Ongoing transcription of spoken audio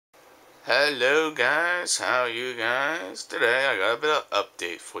Hello guys, how are you guys? Today I got a bit of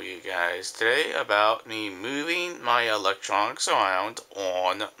update for you guys today about me moving my electronics around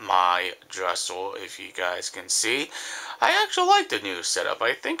on my dresser. If you guys can see, I actually like the new setup.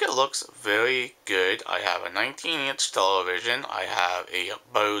 I think it looks very good. I have a 19-inch television. I have a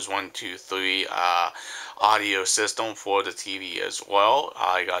Bose 123 audio system for the TV as well.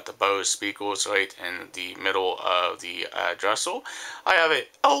 I got the Bose speakers right in the middle of the dresser. I have an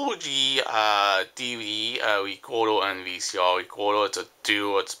LG DVD recorder and VCR recorder. It's a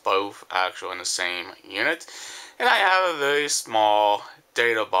dual, it's both actually in the same unit. And I have a very small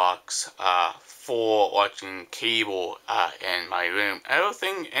data box for watching cable in my room.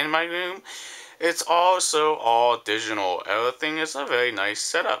 Everything in my room, it's also all digital. Everything is a very nice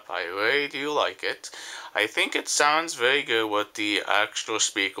setup. I really do like it. I think it sounds very good with the extra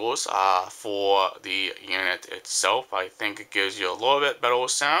speakers for the unit itself. I think it gives you a little bit better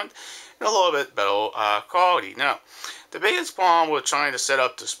sound and a little bit better quality. Now, the biggest problem with trying to set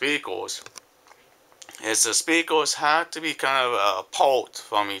up the speakers is the speakers have to be kind of apart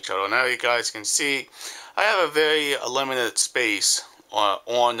from each other. Now you guys can see I have a very limited space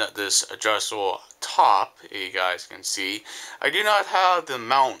on this dresser top. You guys can see I do not have the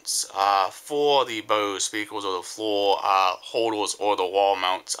mounts for the Bose speakers or the floor holders or the wall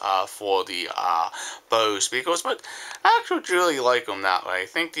mounts for the Bose speakers, but I actually really like them that way. I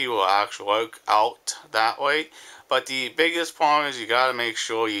think they will actually work out that way. But the biggest problem is you gotta make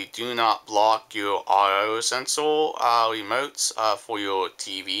sure you do not block your auto sensor remotes for your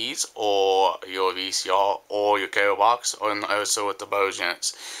TVs or your VCR or your cable box, and also with the Bose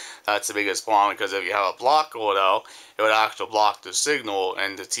units. That's the biggest problem, because if you have a block though, it would actually block the signal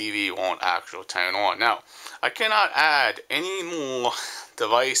and the TV won't actually turn on. Now, I cannot add any more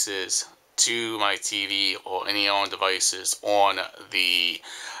devices to my TV or any other devices on the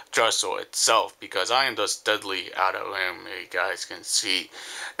dresser itself, because I am just deadly out of room, you guys can see.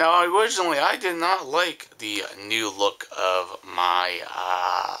 Now, originally I did not like the new look of my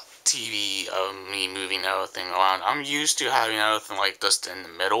TV, of me moving everything around. I'm used to having everything like just in the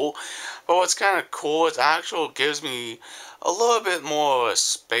middle, but what's kind of cool is actually gives me a little bit more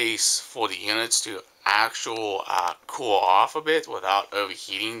space for the units to actual cool off a bit without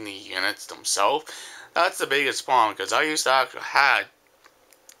overheating the units themselves. That's the biggest problem, because I used to actually had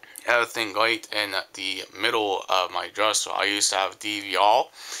everything right in the middle of my dresser. I used to have DVR,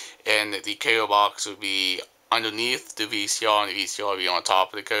 and the cable box would be underneath the VCR, and the VCR would be on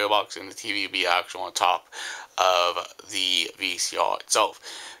top of the cable box, and the TV would be actually on top of the VCR itself.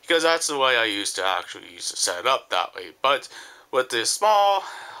 Because that's the way I used to set it up that way. But with this small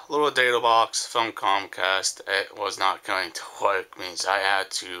little data box from Comcast, it was not going to work. Means I had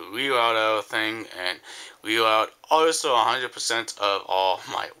to reroute everything and reroute also 100% of all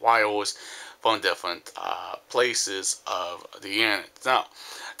my wires from different places of the unit. Now,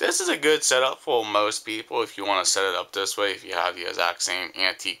 this is a good setup for most people. If you want to set it up this way, if you have the exact same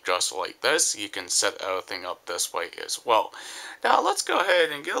antique dresser like this, you can set everything up this way as well. Now, let's go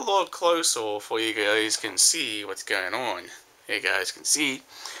ahead and get a little closer so you guys can see what's going on. You guys can see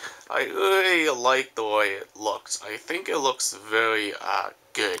I really like the way it looks. I think it looks very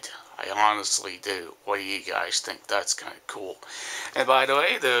good. I honestly do. What do you guys think? That's kind of cool. And by the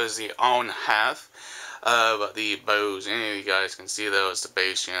way, there's the on half of the Bose unit. You guys can see there's the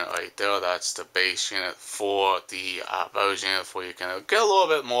base unit right there. That's the base unit for the Bose unit, for you can get a little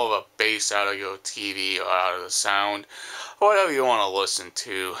bit more of a bass out of your TV or out of the sound, or whatever you want to listen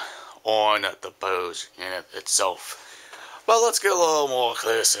to on the Bose unit itself. But let's get a little more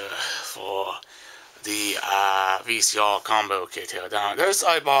closer for the VCR combo kit here. Now, this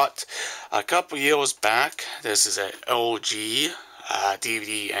I bought a couple years back. This is an LG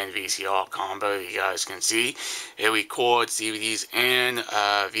DVD and VCR combo. You guys can see it records DVDs and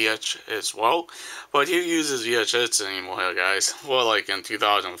VH as well. But who uses VHS anymore here, guys? Well, like in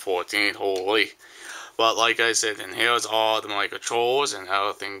 2014, holy. But like I said, and here's all the my controls and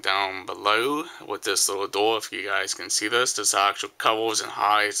everything down below with this little door. If you guys can see this, this actually covers and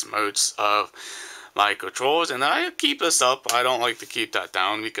hides most of my controls. And I keep this up. I don't like to keep that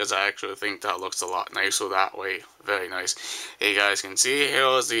down, because I actually think that looks a lot nicer that way. Very nice. You guys can see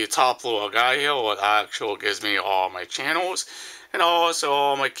here's the top little guy here, what actually gives me all my channels and also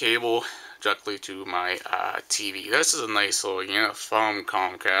all my cable directly to my TV. This is a nice little unit from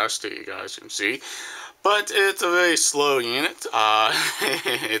Comcast that you guys can see. But it's a very slow unit.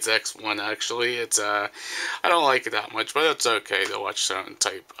 It's X1 actually. I don't like it that much, but it's okay to watch certain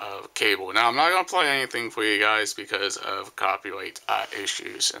type of cable. Now, I'm not going to play anything for you guys because of copyright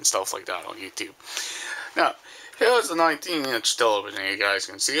issues and stuff like that on YouTube. Now, Here's the 19-inch television. You guys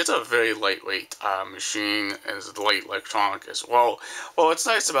can see it's a very lightweight machine. It's light electronic as well. Well, what's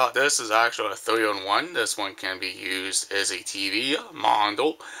nice about this is actually a 3-in-1. This one can be used as a TV,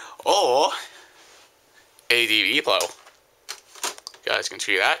 model, or a DVD player. You guys can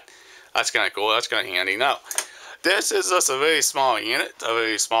see that. That's kind of cool. That's kind of handy. Now, this is just a very small unit, a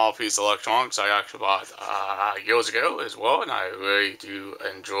very small piece of electronics I actually bought years ago as well, and I really do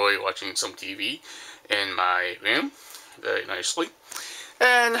enjoy watching some TV in my room very nicely.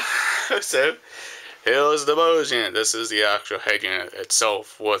 And so, here's the bose unit. This is the actual head unit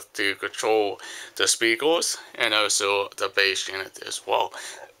itself with to control the speakers and also the bass unit as well.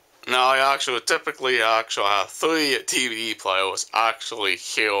 Now, I typically have 3 DVD players actually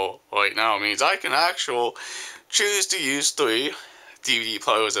here right now. It means I can choose to use 3 DVD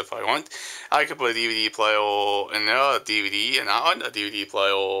players if I want. I could put a DVD player in there, a DVD in that one, a DVD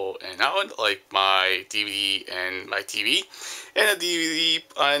player in that one, like my DVD and my TV, and a DVD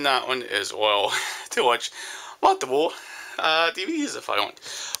in that one as well to watch multiple DVDs if I want.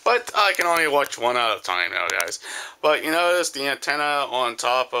 But I can only watch one at a time now, guys. But you notice the antenna on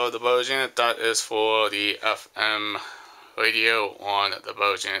top of the bose unit, that is for the FM radio on the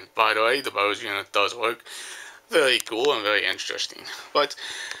bose unit. By the way, the bose unit does work. Very cool and very interesting. But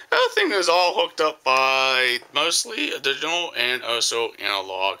everything is all hooked up by mostly digital and also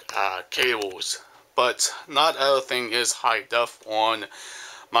analog cables. But not everything is high def on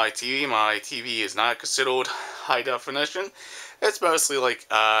my TV. My TV is not considered high definition. It's mostly like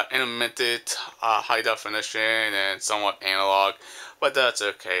intermittent high definition and somewhat analog. But that's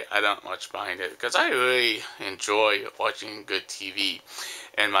okay. I don't much mind it because I really enjoy watching good TV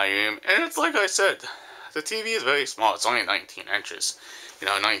in my room. And it's like I said, the TV is very small. It's only 19 inches.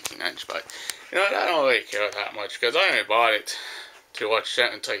 19 inch. But, I don't really care that much because I only bought it to watch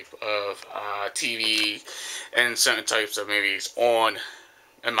certain type of TV and certain types of movies on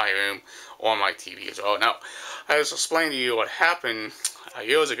in my room on my TV as well. Now, I was explaining to you what happened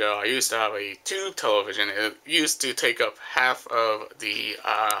years ago. I used to have a tube television. It used to take up half of the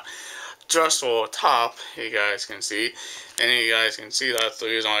dresser top, you guys can see. And you guys can see that's the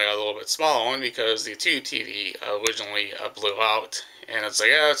reason I got a little bit smaller one, because the tube TV originally blew out. And it's like,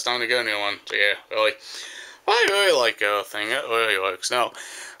 yeah, it's time to get a new one. So yeah, really. But I really like everything. It really works. Now,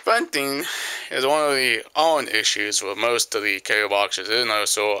 venting is one of the own issues with most of the cable boxes, and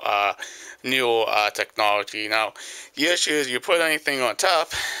also new technology. Now, the issue is you put anything on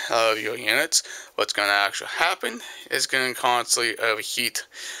top of your units, what's going to actually happen is going to constantly overheat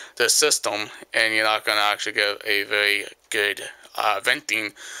the system, and you're not going to actually get a very good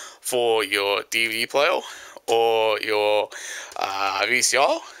venting for your DVD player or your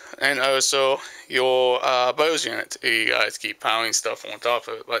VCR, and also your bose unit. You guys keep pounding stuff on top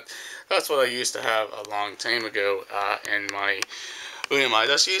of it, but that's what I used to have a long time ago in my room. I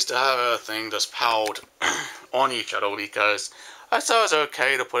just used to have everything just piled on each other because I thought it was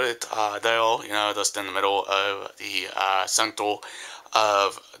okay to put it there, just in the middle of the center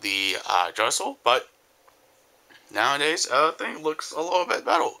of the dresser, but nowadays everything looks a little bit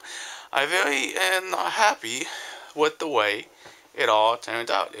better. I really am happy with the way it all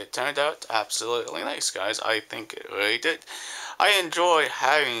turned out. It turned out absolutely nice, guys. I think it really did. I enjoy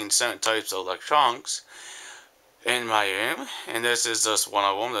having certain types of electronics in my room, and this is just one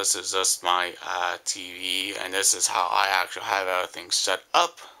of them. This is just my TV, and this is how I actually have everything set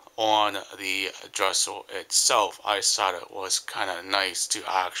up on the dresser itself. I thought it was kind of nice to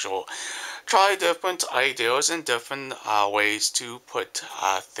actually try different ideas and different ways to put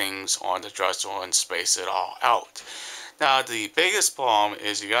things on the dresser and space it all out. Now, the biggest problem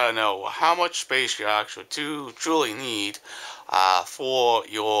is you gotta know how much space you actually truly need for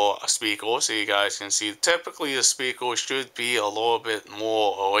your speaker. So you guys can see, typically the speaker should be a little bit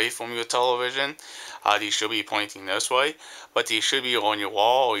more away from your television. These should be pointing this way, but these should be on your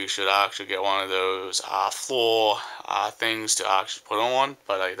wall, or you should actually get one of those floor things to actually put on,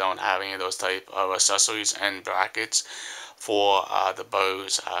 but I don't have any of those type of accessories and brackets for the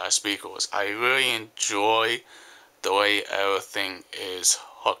Bose speakers. I really enjoy the way everything is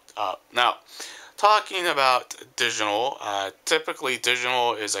hooked up. Now, talking about digital, typically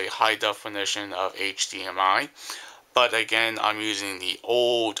digital is a high definition of HDMI, but again, I'm using the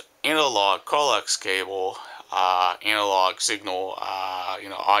old analog coax cable, analog signal,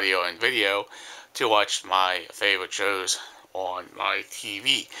 audio and video to watch my favorite shows on my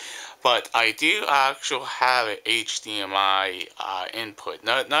TV. But I do actually have an HDMI input.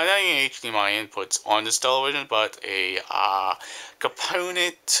 Not any HDMI inputs on this television, but a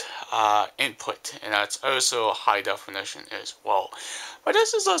component input, and that's also high definition as well. But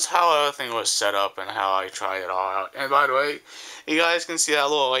this is just how everything was set up and how I tried it all out. And by the way, you guys can see that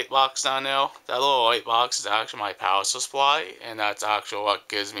little light box down there. That little light box is actually my power supply, and that's actually what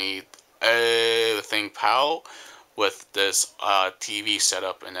gives me everything power with this TV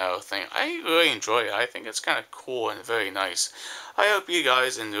setup and everything. I really enjoy it. I think it's kind of cool and very nice. I hope you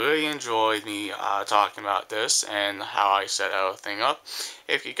guys really enjoyed me talking about this and how I set everything up.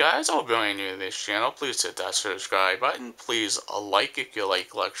 If you guys are brand new to this channel, please hit that subscribe button. Please like if you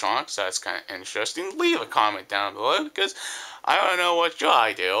like electronics. That's kind of interesting. Leave a comment down below because I want to know what your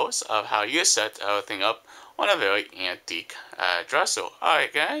ideas of how you set everything up on a very antique dresser.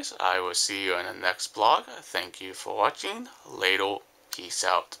 Alright guys, I will see you in the next vlog. Thank you for watching. Later. Peace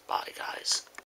out. Bye guys.